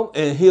him,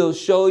 and he'll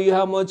show you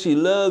how much he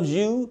loves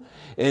you,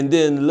 and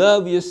then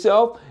love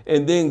yourself,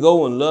 and then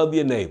go and love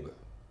your neighbor.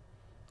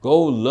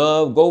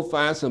 Go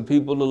find some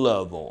people to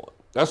love on.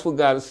 That's what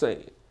God is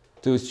saying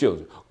to his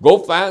children. Go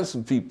find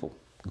some people.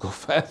 Go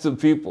find some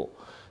people.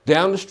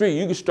 Down the street,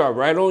 you can start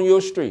right on your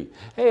street.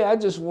 Hey, I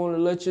just want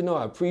to let you know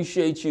I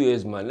appreciate you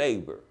as my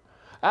neighbor.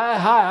 Hi,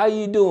 how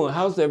you doing?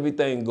 How's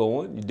everything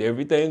going?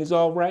 Everything's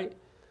all right?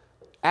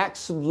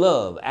 Acts of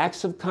love,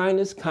 acts of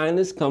kindness.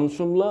 Kindness comes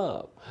from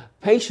love.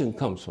 Patience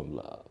comes from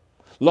love.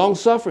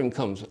 Long-suffering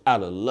comes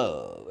out of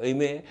love,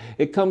 amen?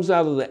 It comes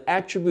out of the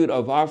attribute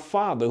of our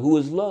Father, who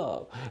is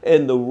love.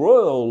 And the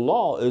royal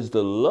law is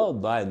to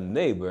love thy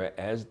neighbor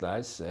as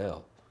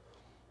thyself.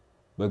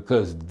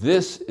 Because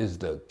this is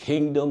the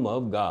kingdom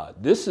of God.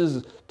 This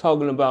is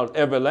talking about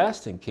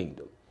everlasting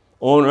kingdom.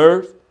 On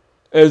earth,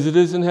 as it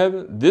is in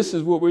heaven, this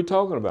is what we're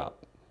talking about.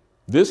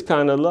 This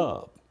kind of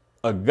love,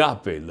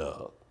 agape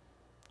love,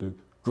 the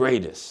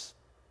greatest,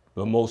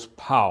 the most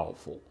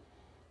powerful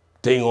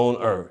thing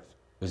on earth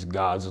is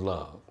God's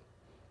love.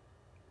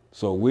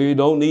 So we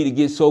don't need to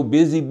get so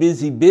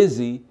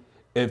busy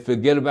and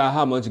forget about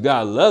how much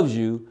God loves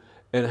you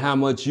and how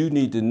much you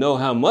need to know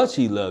how much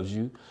he loves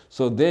you.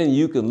 So then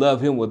you can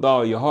love him with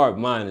all your heart,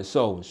 mind, and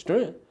soul and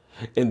strength.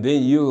 And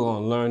then you're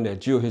going to learn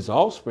that you're his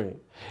offspring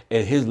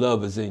and his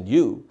love is in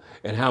you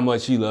and how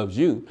much he loves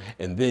you.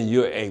 And then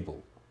you're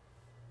able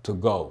to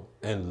go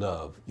and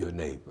love your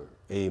neighbor.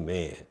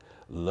 Amen.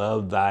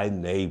 Love thy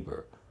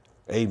neighbor.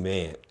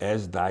 Amen.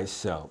 As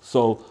thyself.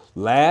 So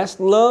last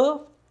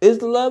love is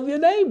to love your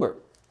neighbor.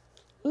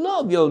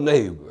 Love your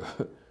neighbor.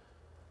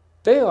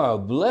 They are a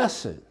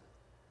blessing.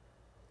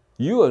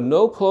 You are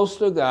no closer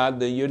to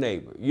God than your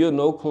neighbor. You're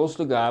no closer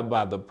to God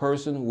by the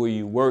person where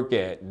you work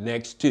at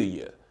next to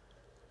you.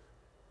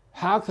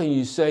 How can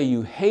you say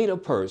you hate a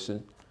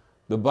person,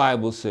 the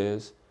Bible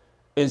says,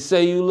 and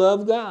say you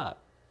love God?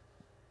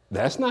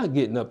 That's not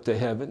getting up to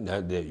heaven.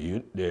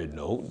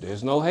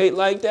 There's no hate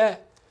like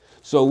that.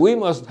 So we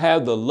must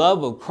have the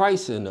love of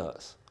Christ in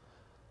us.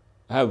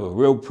 I have a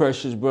real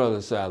precious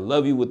brother say, I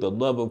love you with the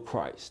love of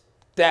Christ.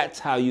 That's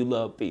how you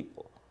love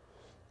people.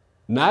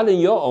 Not in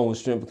your own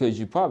strength, because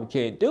you probably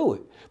can't do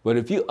it. But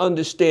if you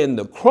understand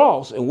the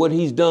cross and what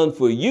he's done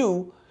for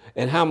you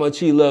and how much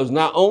he loves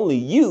not only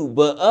you,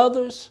 but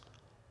others,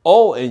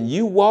 oh, and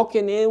you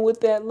walking in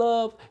with that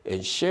love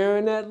and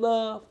sharing that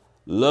love,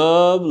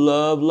 love,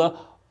 love, love.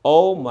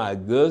 Oh my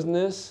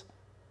goodness,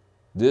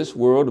 this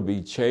world will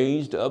be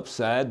changed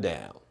upside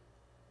down.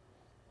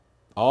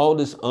 All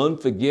this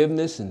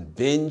unforgiveness and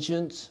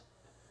vengeance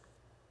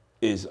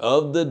is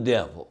of the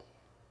devil.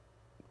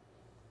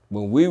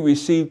 When we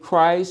receive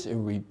Christ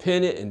and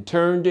repented and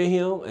turn to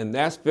him, and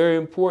that's very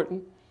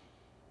important,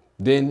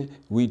 then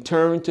we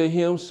turn to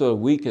him so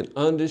we can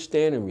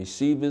understand and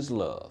receive his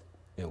love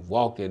and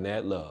walk in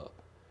that love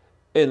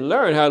and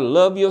learn how to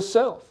love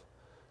yourself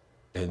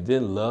and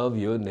then love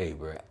your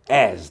neighbor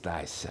as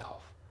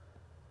thyself.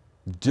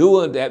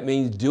 That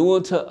means do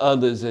unto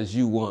others as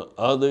you want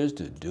others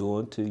to do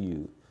unto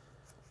you.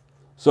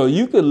 So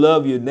you can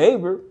love your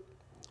neighbor,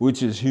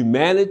 which is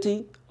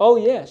humanity. Oh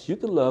yes, you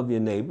can love your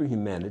neighbor,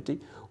 humanity,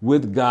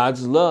 with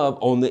God's love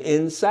on the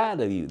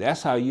inside of you.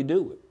 That's how you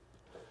do it.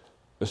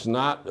 It's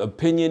not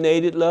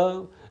opinionated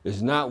love.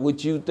 It's not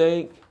what you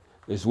think.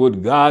 It's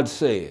what God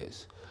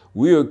says.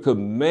 We are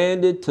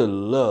commanded to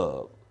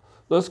love.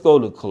 Let's go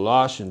to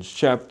Colossians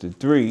chapter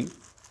 3,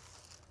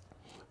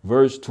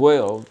 verse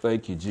 12.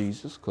 Thank you,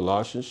 Jesus.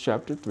 Colossians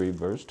chapter 3,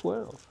 verse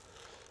 12.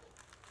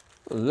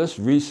 Let's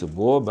read some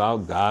more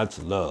about God's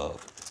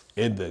love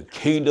in the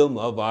kingdom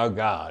of our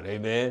God.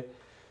 Amen.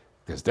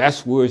 Because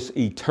that's where it's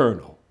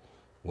eternal.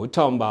 We're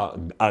talking about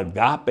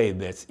agape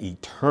that's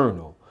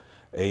eternal.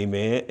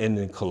 Amen. And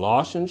in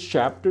Colossians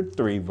chapter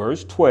 3,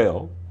 verse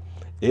 12,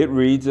 it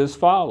reads as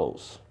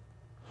follows.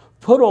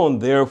 Put on,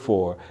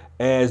 therefore,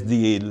 as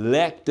the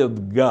elect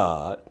of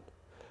God,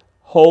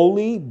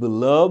 holy,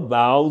 beloved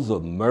vows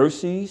of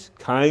mercies,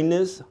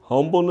 kindness,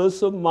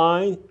 humbleness of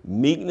mind,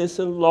 meekness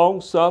and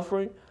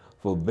long-suffering,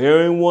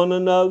 forbearing one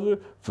another,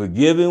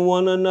 forgiving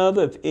one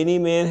another, if any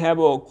man have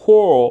a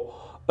quarrel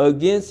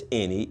against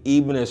any,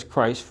 even as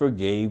Christ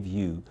forgave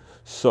you,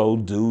 so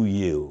do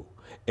you.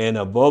 And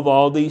above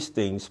all these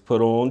things,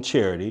 put on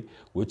charity,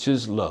 which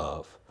is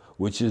love,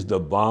 which is the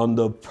bond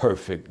of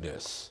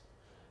perfectness.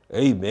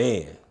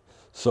 Amen.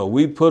 So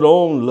we put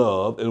on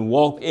love and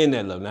walk in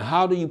that love. Now,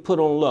 how do you put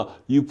on love?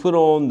 You put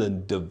on the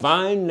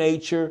divine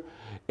nature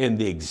and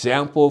the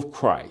example of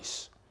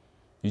Christ.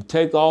 You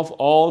take off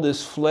all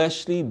this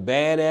fleshly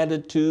bad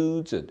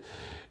attitudes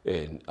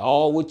and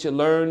all what you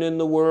learn in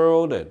the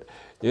world,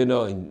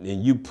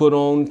 and you put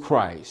on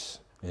Christ.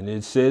 And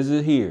it says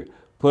it here.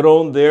 Put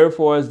on,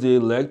 therefore, as the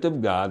elect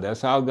of God.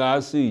 That's how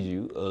God sees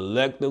you.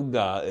 Elect of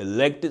God.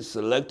 Elected,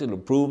 selected,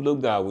 approved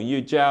of God. When you're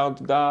a child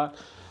of God,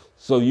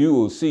 so you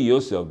will see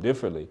yourself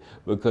differently,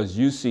 because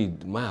you see,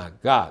 my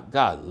God,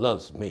 God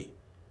loves me.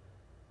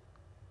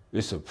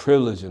 It's a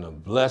privilege and a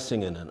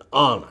blessing and an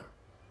honor,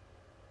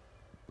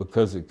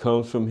 because it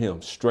comes from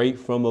him, straight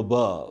from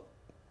above.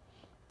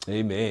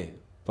 Amen.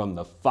 From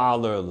the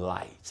Father of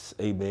lights.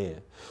 Amen.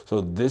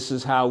 So this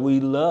is how we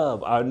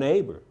love our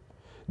neighbor.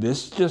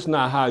 This is just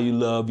not how you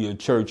love your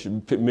church,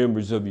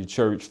 members of your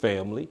church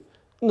family.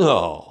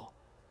 No,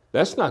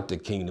 that's not the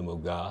kingdom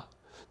of God.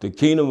 The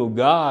kingdom of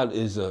God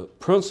is a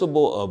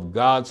principle of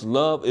God's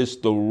love. It's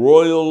the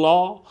royal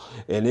law,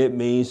 and it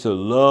means to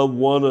love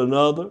one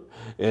another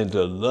and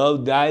to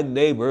love thy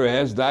neighbor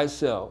as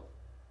thyself.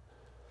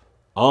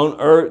 On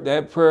earth,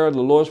 that prayer,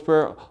 the Lord's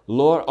Prayer,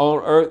 Lord,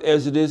 on earth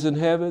as it is in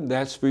heaven,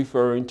 that's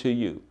referring to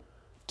you.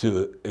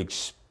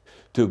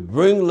 To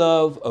bring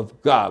love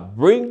of God,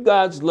 bring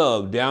God's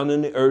love down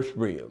in the earth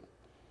realm.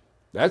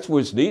 That's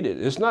what's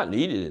needed. It's not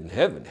needed in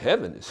heaven.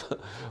 Heaven is,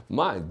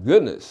 my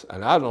goodness,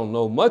 and I don't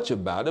know much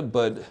about it,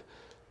 but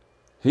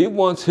he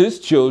wants his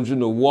children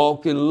to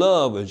walk in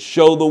love and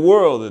show the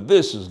world that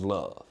this is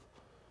love.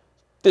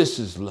 This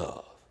is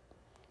love.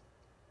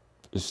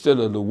 Instead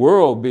of the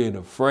world being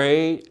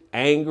afraid,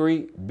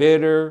 angry,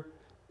 bitter,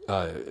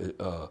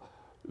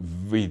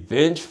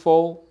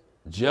 revengeful,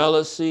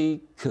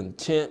 jealousy,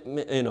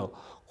 contentment,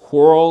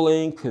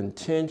 quarreling,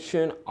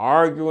 contention,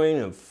 arguing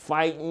and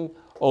fighting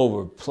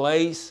over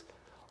place,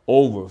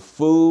 over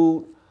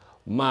food.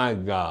 My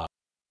God,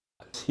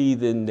 it's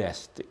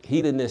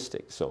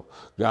heathenistic. So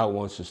God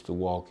wants us to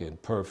walk in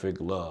perfect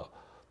love,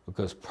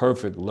 because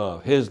perfect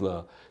love, his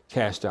love,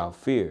 casts out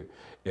fear.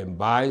 And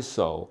by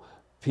so,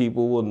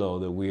 people will know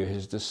that we are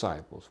his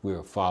disciples. We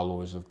are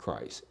followers of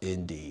Christ,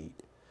 indeed.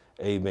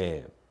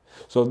 Amen.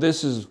 So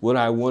this is what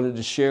I wanted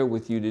to share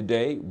with you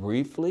today,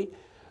 briefly,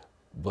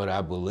 but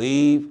I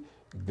believe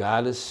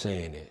God is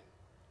saying it.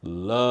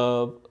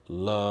 Love,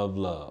 love,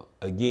 love.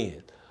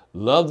 Again,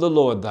 love the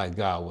Lord thy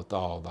God with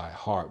all thy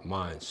heart,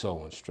 mind,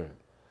 soul, and strength.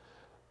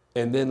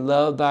 And then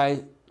love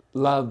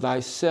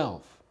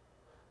thyself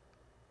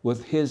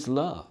with his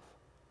love.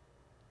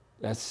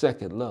 That's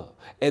second love.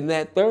 And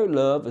that third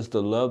love is to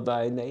love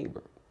thy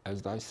neighbor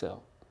as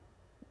thyself.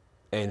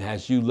 And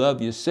as you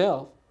love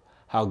yourself,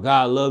 how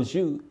God loves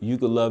you, you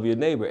can love your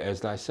neighbor as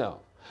thyself.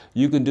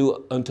 You can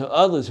do unto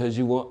others as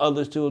you want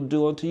others to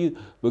do unto you,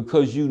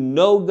 because you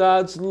know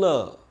God's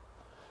love.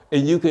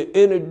 And you can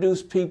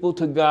introduce people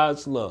to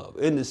God's love.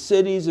 In the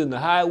cities, in the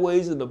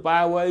highways, in the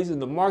byways, in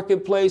the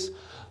marketplace,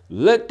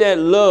 let that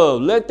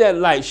love, let that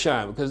light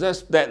shine, because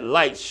that's that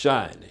light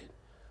shining.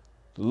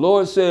 The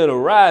Lord said,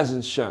 arise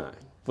and shine,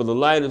 for the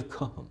light has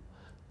come.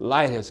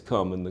 Light has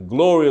come, and the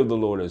glory of the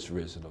Lord has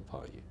risen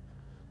upon you.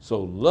 So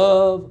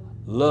love,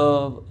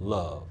 love,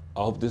 love.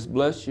 I hope this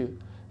bless you.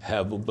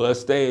 Have a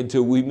blessed day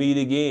until we meet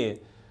again.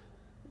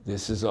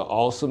 This is an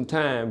awesome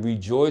time.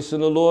 Rejoice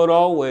in the Lord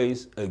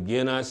always.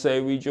 Again, I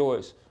say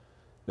rejoice.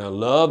 Now,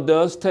 love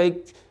does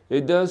take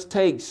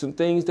some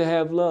things to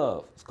have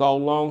love. It's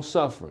called long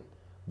suffering.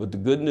 But the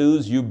good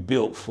news, you're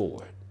built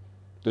for it.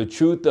 The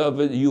truth of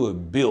it, you are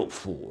built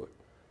for it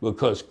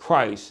because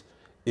Christ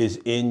is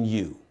in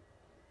you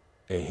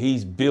and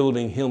he's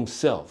building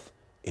himself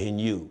in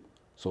you.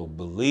 So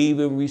believe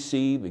and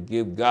receive and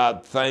give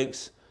God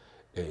thanks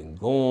and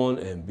go on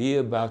and be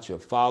about your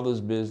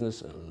Father's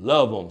business and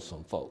love on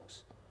some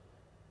folks.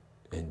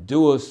 And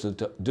do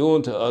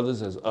unto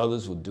others as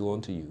others will do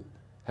unto you.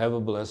 Have a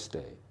blessed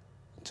day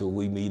until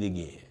we meet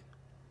again.